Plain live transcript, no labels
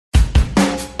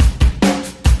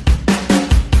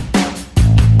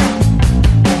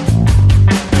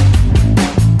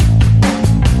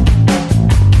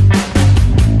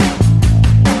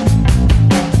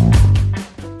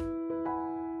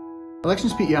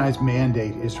Elections PEI's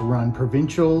mandate is to run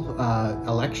provincial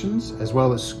elections, as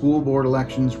well as school board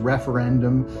elections,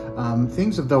 referendum,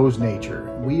 things of those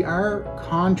nature. We are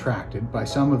contracted by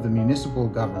some of the municipal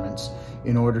governments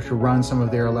in order to run some of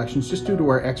their elections, just due to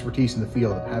our expertise in the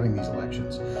field of having these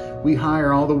elections. We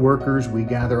hire all the workers, we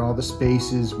gather all the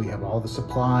spaces, we have all the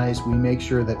supplies, we make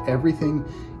sure that everything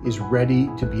is ready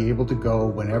to be able to go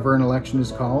whenever an election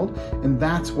is called, and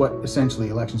that's what essentially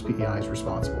Elections PEI is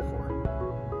responsible for.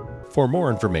 For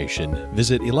more information,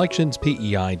 visit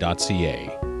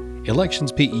electionspei.ca.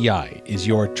 Elections PEI is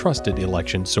your trusted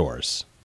election source.